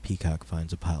 If a Peacock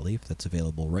finds a pot leaf, that's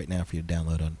available right now for you to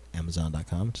download on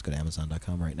Amazon.com. Just go to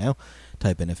Amazon.com right now.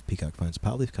 Type in "If Peacock Finds a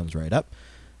Pot Leaf," comes right up.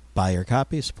 Buy your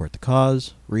copy, support the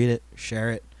cause, read it, share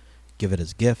it, give it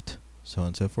as a gift, so on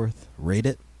and so forth. Rate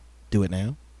it. Do it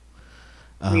now.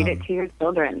 Read it to your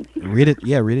children. Read it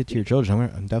to your children.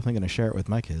 I'm definitely going to share it with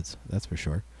my kids. That's for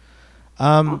sure.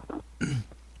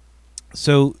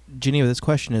 So, Geneva, this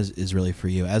question is really for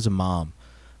you as a mom.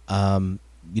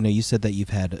 You said that you've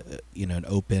had an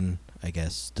open, I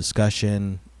guess,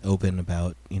 discussion, open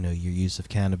about your use of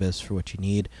cannabis for what you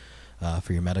need,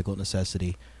 for your medical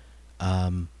necessity.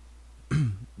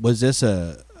 Was this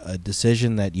a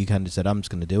decision that you kind of said, I'm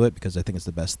just going to do it because I think it's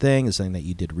the best thing? Is something that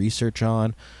you did research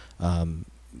on? How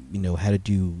did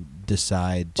you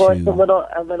decide to? Well, it's a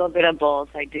little bit of both.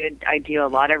 I do a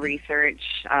lot of research.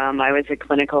 I was a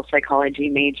clinical psychology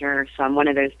major, so I'm one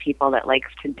of those people that likes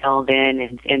to delve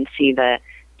in and see the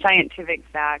scientific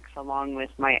facts along with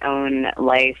my own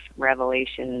life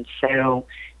revelations. So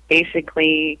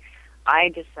basically, I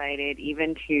decided,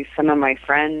 even to some of my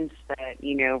friends that,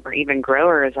 were even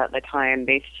growers at the time,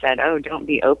 they said, oh, don't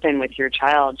be open with your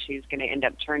child. She's going to end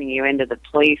up turning you into the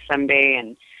police someday,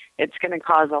 and it's going to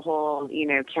cause a whole,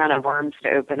 can of worms to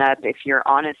open up if you're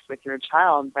honest with your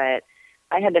child. But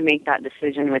I had to make that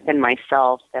decision within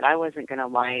myself that I wasn't going to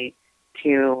lie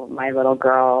to my little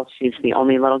girl. She's the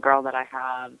only little girl that I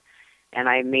have, and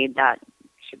I made that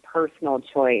personal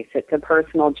choice. It's a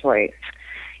personal choice.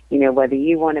 Whether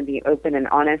you want to be open and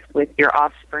honest with your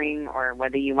offspring or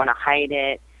whether you want to hide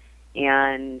it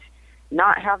and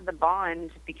not have the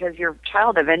bond, because your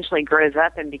child eventually grows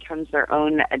up and becomes their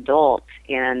own adult.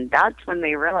 And that's when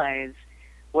they realize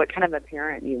what kind of a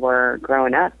parent you were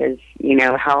growing up, is,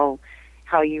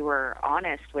 how you were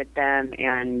honest with them,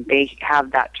 and they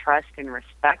have that trust and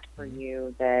respect for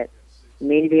you that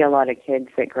maybe a lot of kids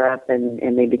that grow up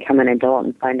and they become an adult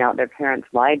and find out their parents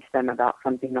lied to them about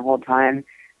something the whole time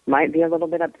might be a little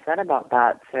bit upset about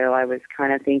that. So I was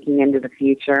kind of thinking into the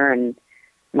future and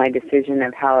my decision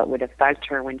of how it would affect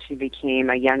her when she became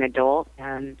a young adult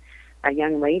and a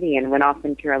young lady and went off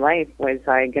into her life. Was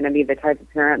I going to be the type of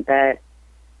parent that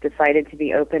decided to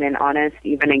be open and honest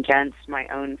even against my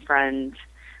own friends'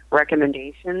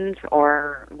 recommendations,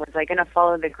 or was I going to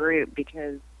follow the group?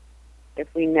 Because if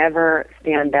we never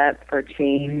stand up for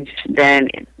change, then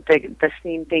the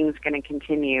same thing's going to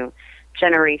continue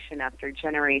generation after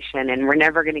generation, and we're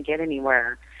never going to get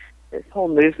anywhere. This whole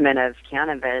movement of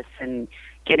cannabis and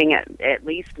getting it at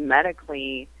least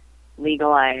medically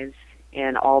legalized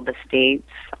in all the states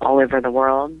all over the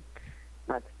world,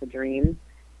 that's the dream.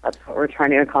 That's what we're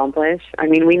trying to accomplish. I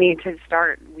mean, we need to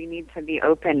be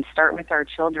open, start with our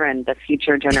children, the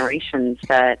future generations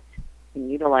that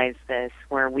and utilize this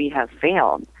where we have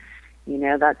failed. You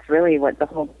know, that's really what the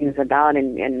whole thing is about.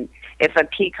 And if a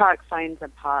peacock finds a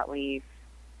pot leaf,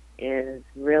 is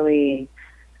really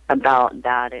about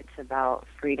that. It's about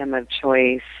freedom of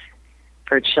choice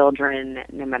for children,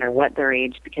 no matter what their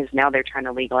age, because now they're trying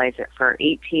to legalize it for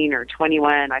 18 or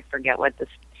 21. I forget what the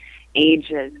age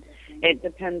is. It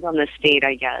depends on the state,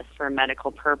 I guess, for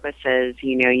medical purposes.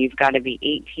 You know, you've got to be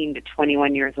 18 to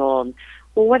 21 years old.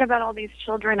 Well, what about all these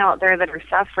children out there that are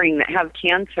suffering, that have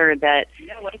cancer, that...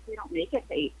 Yeah, what if we don't make it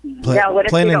to 18? What if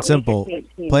plain they and don't simple. make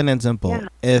it to 18? Plain and simple. Yeah.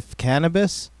 If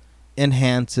cannabis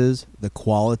enhances the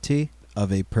quality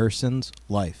of a person's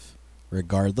life,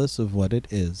 regardless of what it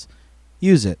is,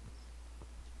 use it.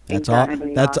 That's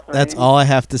Exactly. all. That's all I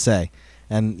have to say.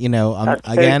 And you know, That's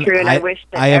again, so true, and I wish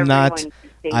that I am not. everyone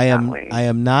could think I am. that way. I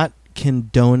am not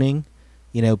condoning,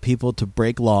 you know, people to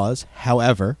break laws.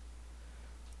 However,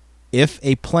 if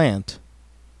a plant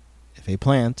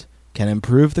can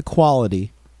improve the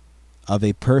quality of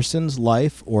a person's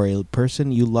life or a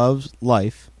person you love's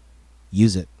life,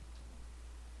 use it.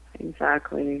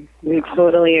 Exactly. We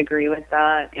totally agree with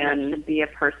that, And it and should be a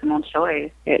personal choice.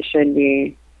 it should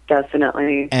be,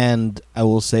 definitely. And I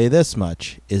will say this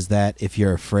much, is that if you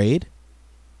are afraid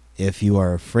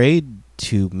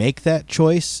to make that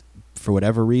choice for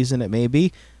whatever reason it may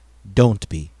be, don't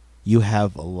be. You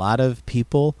have a lot of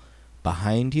people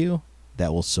behind you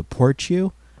that will support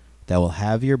you, that will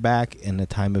have your back in a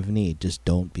time of need. Just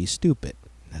don't be stupid.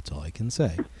 That's all I can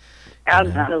say.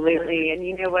 Absolutely. And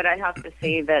you know what, I have to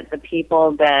say that the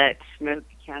people that smoke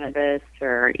cannabis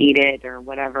or eat it or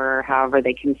whatever, however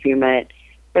they consume it,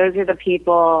 those are the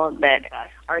people that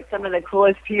are some of the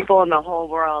coolest people in the whole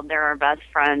world. They're our best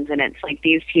friends, and it's like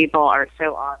these people are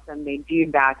so awesome. They do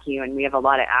back you, and we have a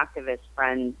lot of activist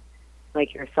friends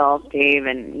like yourself, Dave,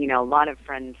 and, you know, a lot of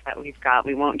friends that we've got.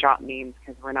 We won't drop names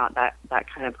because we're not that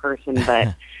kind of person,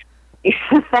 but...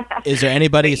 Is there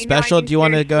anybody But, you know, special I do you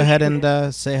want to go ahead seriously-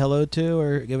 and say hello to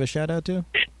or give a shout out to?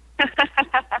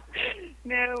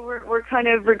 No, we're kind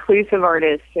of reclusive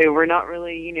artists, so we're not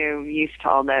really, you know, used to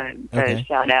all the Okay.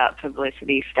 shout out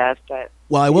publicity stuff. But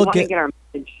Well, I we will want to get our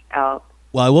message out.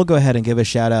 Well, I will go ahead and give a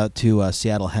shout out to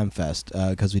Seattle Hempfest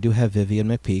because we do have Vivian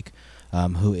McPeak,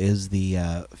 who is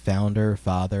the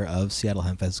father of Seattle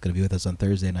Hempfest. Is going to be with us on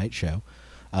Thursday night show,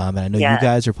 and I know you Yes.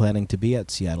 guys are planning to be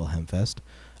at Seattle Hempfest.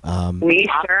 We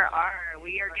sure are.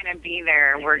 We are going to be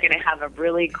there. We're going to have a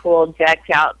really cool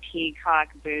decked out Peacock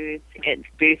booth. It's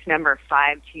booth number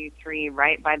 523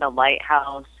 right by the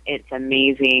lighthouse. It's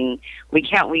amazing. We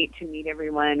can't wait to meet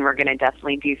everyone. We're going to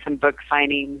definitely do some book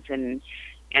signings and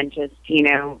just, you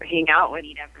know, hang out with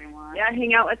Everyone. Yeah,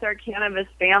 hang out with our cannabis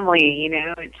family. You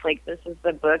know, it's like this is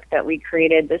the book that we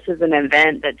created. This is an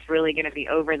event that's really going to be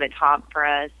over the top for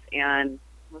us, and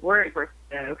we're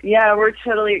stoked. Yeah, we're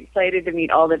totally excited to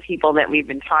meet all the people that we've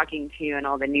been talking to and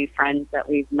all the new friends that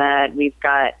we've met. We've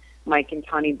got Mike and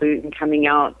Tawny Booten coming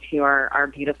out to our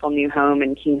beautiful new home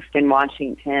in Kingston,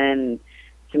 Washington.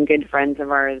 Some good friends of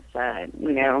ours,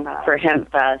 you know, for Hemp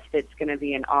Fest. It's going to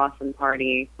be an awesome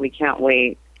party. We can't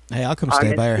wait. Hey, I'll come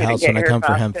stay by your August, house gonna when I get come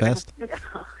for her Hemp busted. Fest.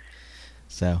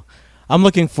 So I'm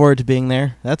looking forward to being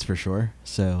there. That's for sure.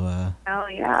 So Oh,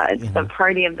 yeah, it's the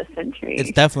party of the century.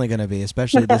 it's definitely going to be,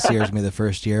 especially this year is going to be the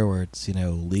first year where it's, you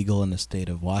know, legal in the state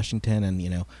of Washington. And, you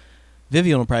know,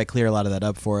 Vivian will probably clear a lot of that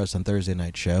up for us on Thursday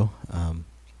night show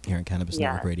here on Cannabis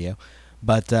Network Radio.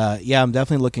 But, yeah, I'm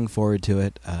definitely looking forward to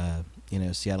it. You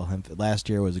know, Seattle Hemp last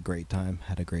year was a great time,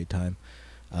 had a great time.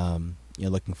 You know,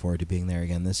 looking forward to being there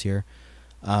again this year.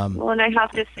 Well, and I have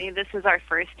to say, this is our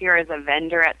first year as a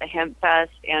vendor at the Hemp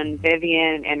Fest, and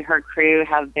Vivian and her crew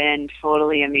have been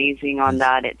totally amazing on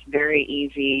that. It's very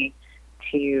easy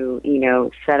to, you know,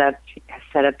 set up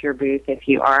your booth if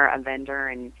you are a vendor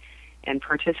and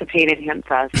participate in Hemp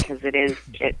Fest because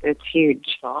it's huge.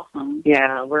 It's awesome.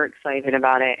 Yeah, we're excited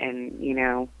about it, and, you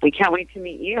know, we can't wait to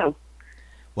meet you.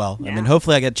 Well, I mean,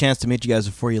 hopefully I get a chance to meet you guys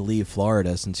before you leave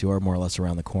Florida, since you are more or less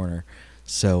around the corner.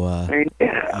 So, you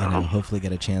know, hopefully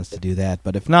get a chance to do that.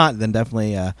 But if not, then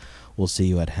definitely we'll see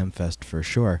you at Hempfest for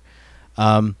sure.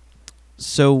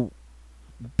 So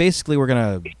basically we're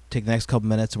going to take the next couple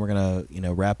minutes and we're going to, you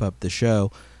know, wrap up the show.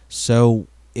 So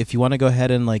if you want to go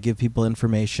ahead and, like, give people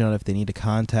information on if they need to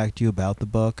contact you about the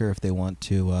book or if they want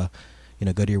to, you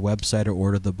know, go to your website or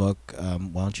order the book,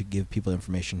 why don't you give people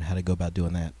information how to go about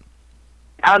doing that?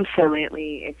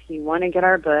 Absolutely. If you want to get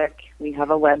our book, we have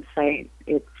a website.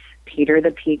 It's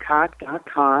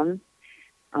peterthepeacock.com.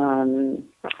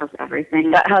 That has everything.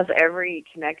 That has every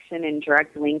connection and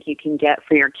direct link you can get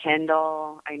for your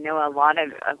Kindle. I know a lot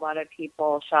of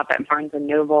people shop at Barnes and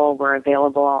Noble. We're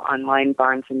available online,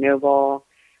 Barnes and Noble.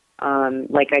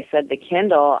 Like I said, the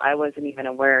Kindle, I wasn't even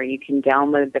aware. You can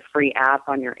download the free app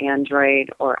on your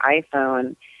Android or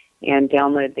iPhone and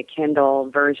download the Kindle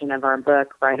version of our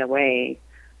book right away.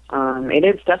 It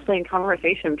is definitely a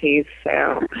conversation piece.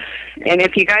 So, and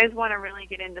if you guys want to really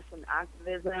get into some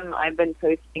activism, I've been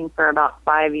posting for about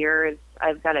 5 years.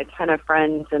 I've got a ton of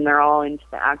friends, and they're all into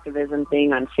the activism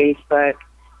thing on Facebook.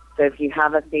 So if you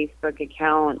have a Facebook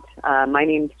account, my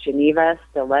name's Geneva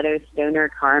Stiletto Stoner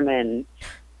Carmen.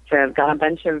 So I've got a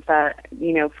bunch of,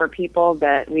 for people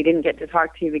that we didn't get to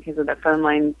talk to because of the phone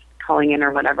lines calling in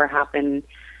or whatever happened.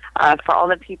 For all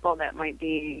the people that might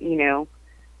be,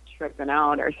 tripping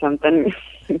out or something,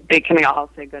 they can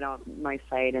also go on my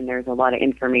site, and there's a lot of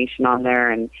information on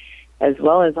there, and as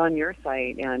well as on your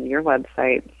site and your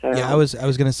website. So yeah, I was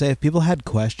going to say, if people had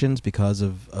questions because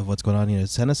of what's going on,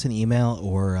 send us an email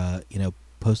or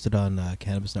post it on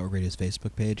Cannabis Network Radio's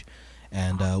Facebook page,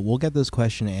 and we'll get this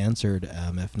question answered.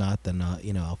 If not, then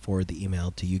I'll forward the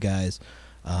email to you guys,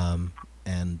 and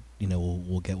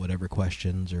we'll get whatever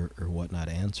questions or whatnot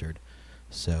answered.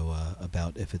 So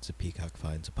about if it's a peacock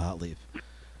finds a pot leaf.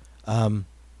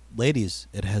 Ladies,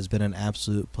 it has been an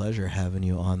absolute pleasure having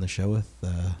you on the show with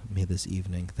me this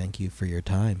evening. Thank you for your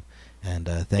time, and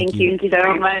thank you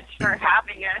so much for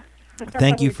having us.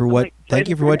 Thank you for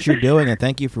what you're doing, and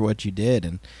thank you for what you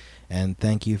did, and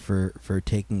thank you for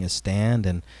taking a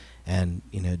stand, and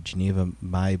Geneva,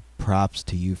 my props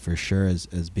to you for sure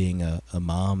as being a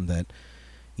mom that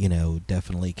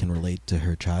definitely can relate to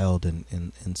her child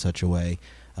in such a way.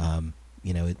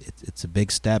 It's a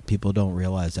big step. People don't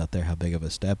realize out there how big of a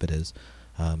step it is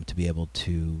to be able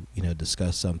to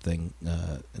discuss something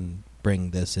and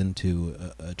bring this into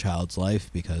a child's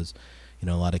life, because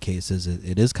a lot of cases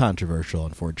it is controversial,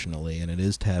 unfortunately, and it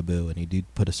is taboo, and you do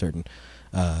put a certain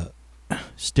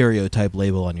stereotype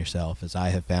label on yourself, as I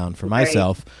have found for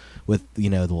myself with the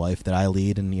life that I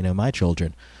lead and my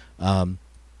children.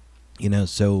 It has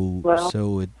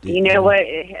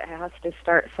to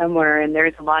start somewhere, and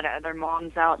there's a lot of other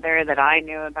moms out there that I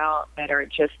know about that are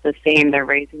just the same. They're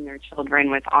raising their children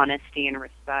with honesty and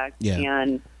respect,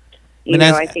 and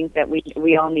I think that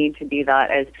we all need to do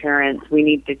that as parents. We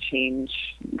need to change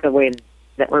the way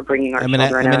that we're bringing our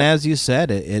children up. As you said,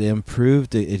 it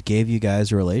improved. It gave you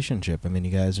guys a relationship. You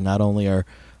guys are not only our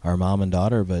mom and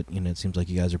daughter, but it seems like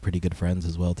you guys are pretty good friends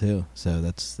as well too. So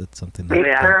that's something that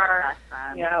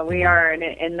we are,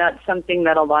 and that's something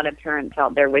that a lot of parents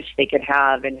out there wish they could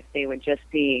have, and if they would just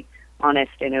be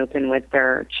honest and open with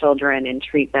their children and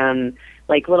treat them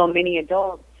like little mini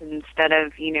adults instead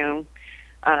of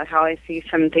how I see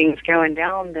some things going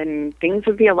down, then things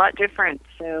would be a lot different.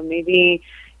 So maybe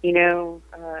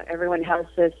everyone has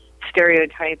this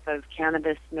stereotype of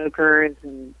cannabis smokers,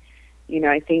 and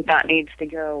I think that needs to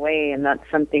go away, and that's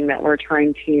something that we're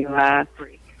trying to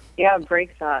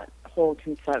break that whole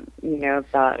concept, of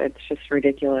that. It's just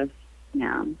ridiculous.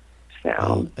 Yeah.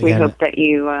 So we hope that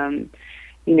you,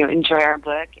 enjoy our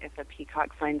book, If a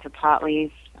Peacock Finds a Pot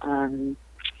Leaf. And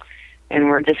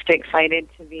we're just excited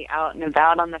to be out and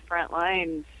about on the front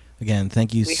lines. Again,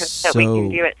 thank you we hope that we can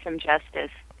do it some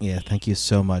justice. Yeah, thank you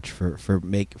so much for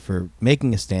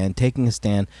making a stand, taking a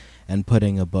stand, and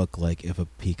putting a book like If a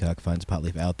Peacock Finds a Pot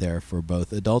Leaf out there for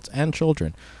both adults and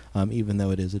children, even though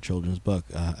it is a children's book.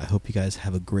 I hope you guys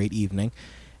have a great evening,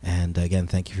 and again,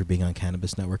 thank you for being on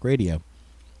Cannabis Network Radio.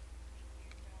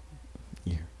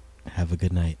 Have a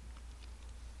good night.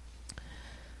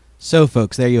 So,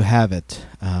 folks, there you have it.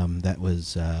 That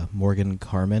was Morgan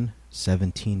Carmen,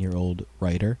 17-year-old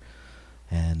writer,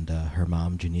 and her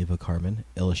mom, Geneva Carmen,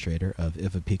 illustrator of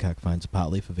If a Peacock Finds a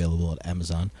Pot Leaf, available at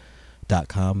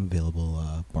Amazon.com,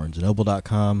 available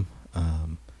BarnesandNoble.com.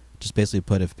 Just basically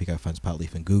put If a Peacock Finds a Pot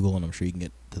Leaf in Google, and I'm sure you can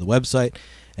get to the website,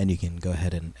 and you can go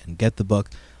ahead and get the book.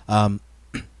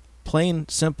 Plain,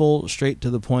 simple, straight to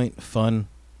the point, fun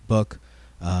book.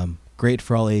 Great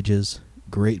for all ages.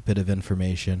 Great bit of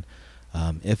information.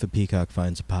 If a Peacock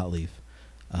Finds a Pot Leaf.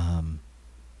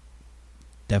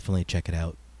 Definitely check it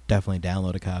out. Definitely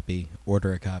download a copy,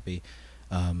 order a copy.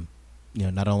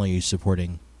 Not only are you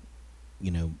supporting,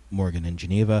 Morgan and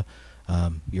Geneva,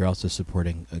 you're also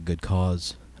supporting a good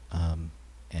cause.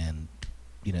 And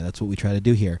that's what we try to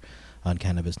do here on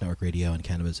Cannabis Network Radio and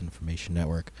Cannabis Information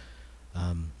Network.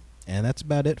 And that's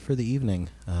about it for the evening.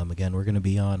 Again, we're going to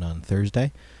be on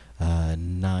Thursday,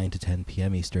 9 to 10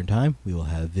 p.m. Eastern Time. We will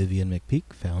have Vivian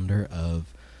McPeak, founder of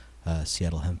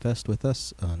Seattle Hempfest, with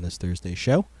us on this Thursday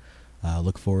show.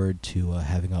 Look forward to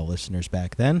having all listeners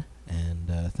back then.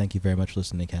 And thank you very much for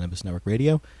listening to Cannabis Network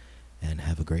Radio, and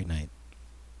have a great night.